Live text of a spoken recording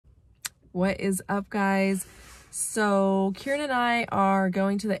What is up, guys? So Kieran and I are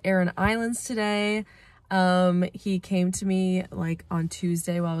going to the Aran Islands today. He came to me like on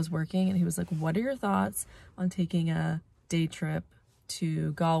Tuesday while I was working and he was like, what are your thoughts on taking a day trip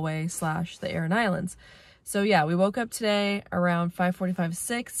to Galway / the Aran Islands? So yeah, we woke up today around 5:45,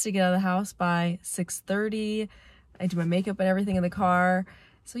 6 to get out of the house by 6:30. I did my makeup and everything in the car.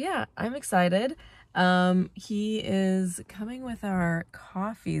 So yeah, I'm excited. He is coming with our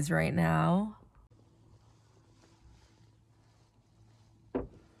coffees right now.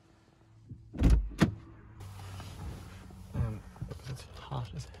 It's hot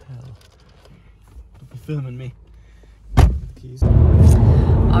as hell. Don't be filming me.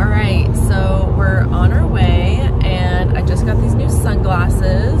 Alright, so we're on our way and I just got these new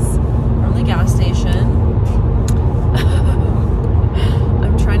sunglasses from the gas station.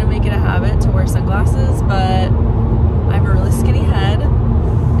 I'm trying to make it a habit to wear sunglasses, but I have a really skinny head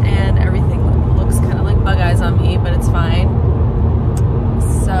and everything looks kind of like bug eyes on me, but it's fine.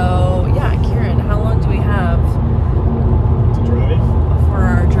 So yeah, Kieran, how long do we have to drive? For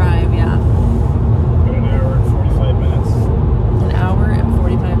our drive? Yeah. About an hour and 45 minutes. An hour and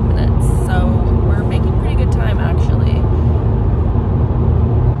 45 minutes. So we're making pretty good time, actually.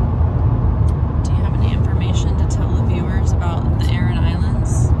 Do you have any information to tell the viewers about the Aran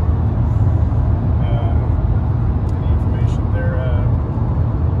Islands? Any information? They're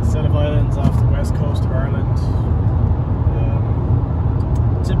a set of islands off the west coast of Ireland.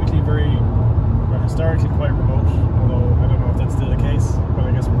 Typically historically quite remote, although I don't know if that's still the case, but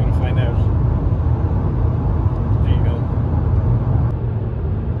I guess we're going to find out. There you go.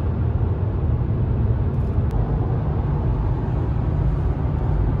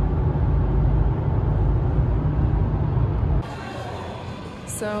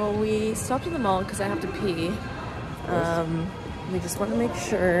 So we stopped at the mall because I have to pee. We just want to make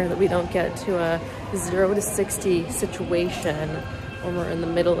sure that we don't get to a 0 to 60 situation when we're in the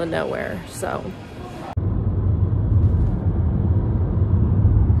middle of nowhere. So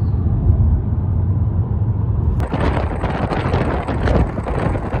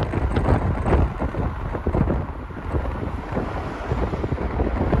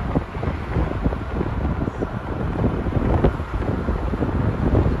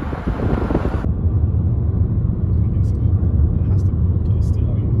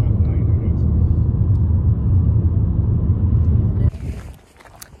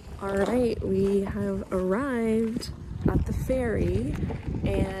alright, we have arrived at the ferry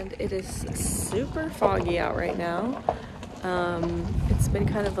and it is super foggy out right now. It's been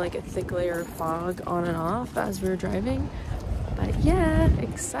kind of like a thick layer of fog on and off as we were driving, but yeah,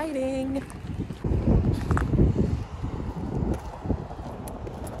 exciting.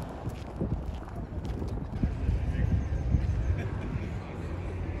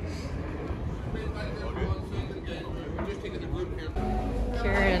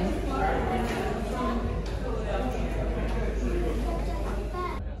 Kieran.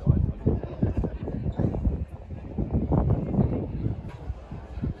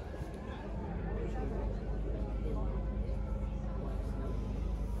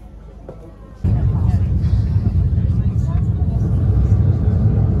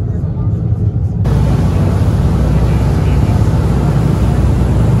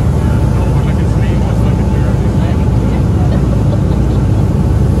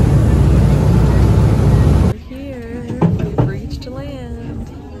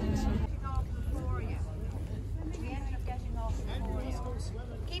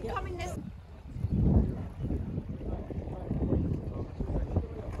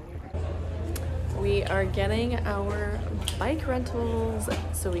 We are getting our bike rentals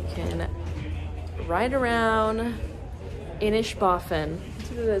so we can ride around Inishbofin. That's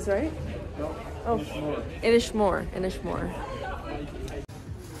what it is, right? Oh, Inishmore. Inishmore.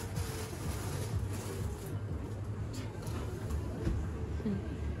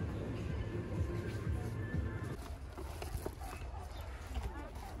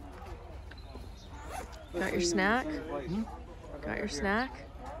 Got your snack? Got your snack?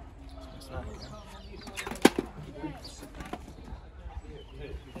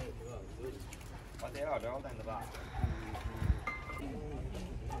 They're all down the back.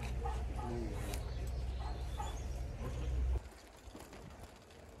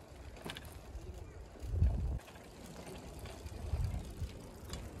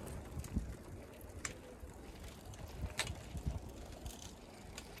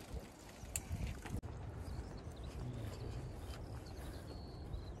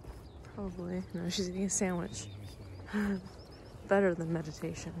 Probably. No, she's eating a sandwich. Better than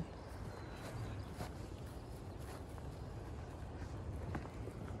meditation.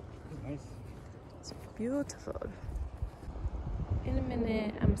 Nice. It's beautiful. In a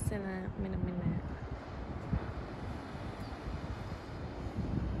minute, I'm saying in a minute.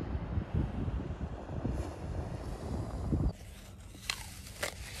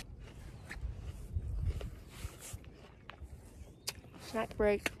 Snack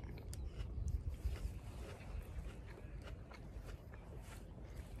break.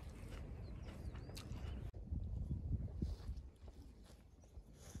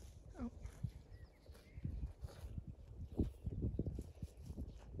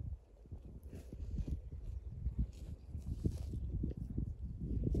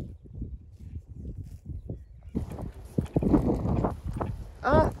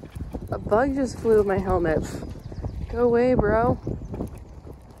 Oh, a bug just flew with my helmet. Go away, bro.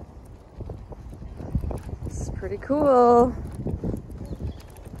 This is pretty cool.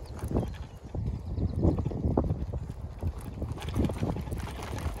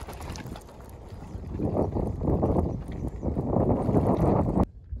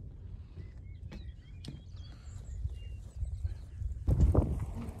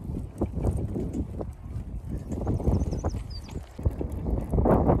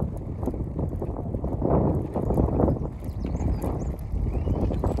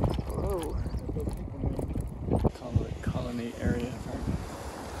 Colony area.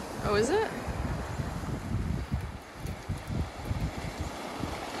 Oh, is it?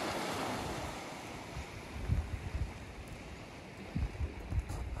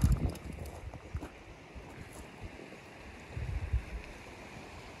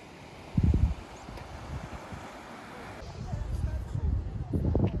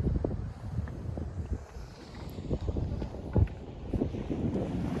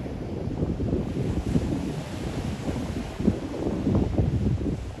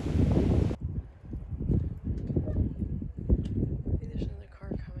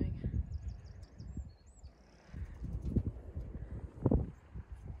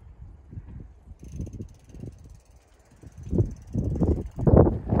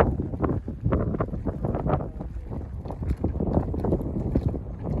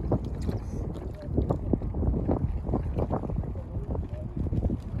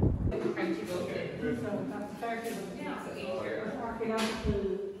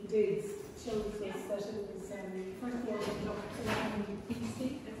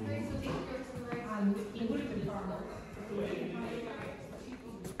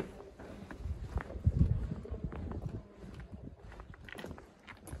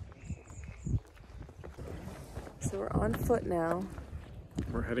 So we're on foot now.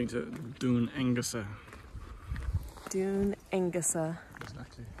 We're heading to Dún Angusa. Dún Angusa.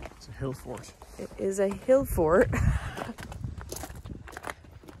 It's a hill fort. It is a hill fort.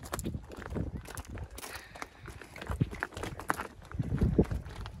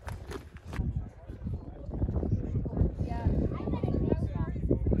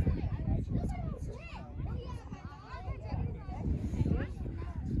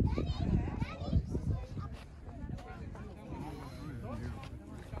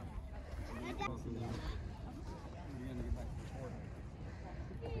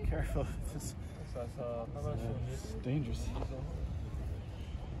 Careful, it's dangerous.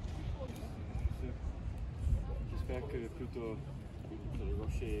 J'espère que plutôt le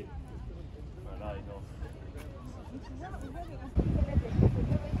rocher, voilà, et donc.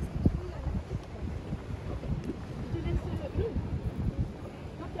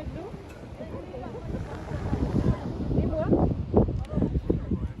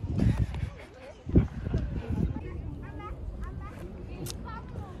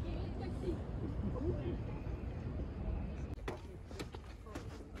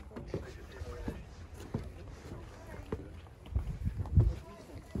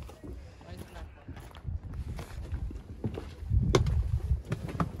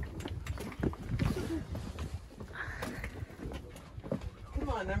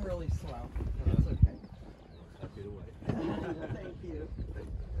 I'm really slow. That's okay. Happy to wait. Thank you.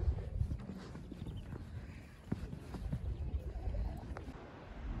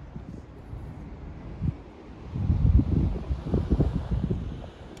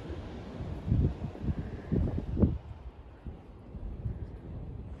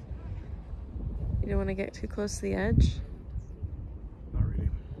 You don't want to get too close to the edge? Not really.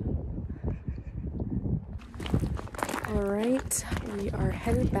 All right, we are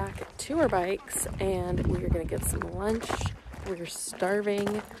headed back to our bikes and we are gonna get some lunch. We're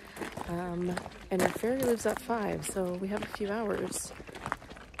starving, and our ferry leaves at 5, so we have a few hours.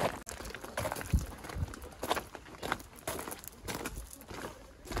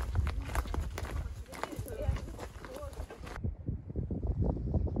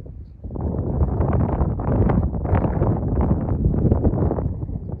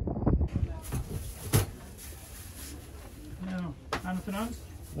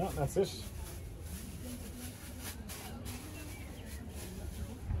 No, that's it.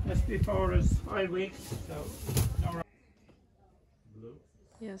 Just before is 5 weeks, so no.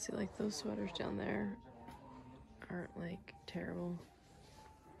 Yeah, see, like those sweaters down there aren't like terrible.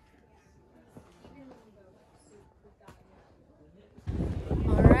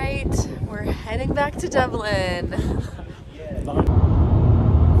 All right, we're heading back to Dublin.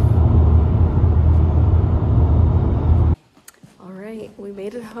 All right, we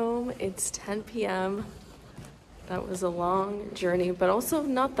made it home. It's 10 p.m. That was a long journey, but also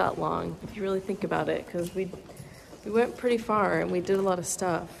not that long if you really think about it, because we went pretty far and we did a lot of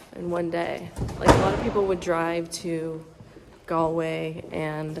stuff in one day. Like a lot of people would drive to Galway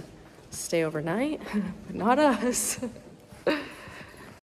and stay overnight, but not us.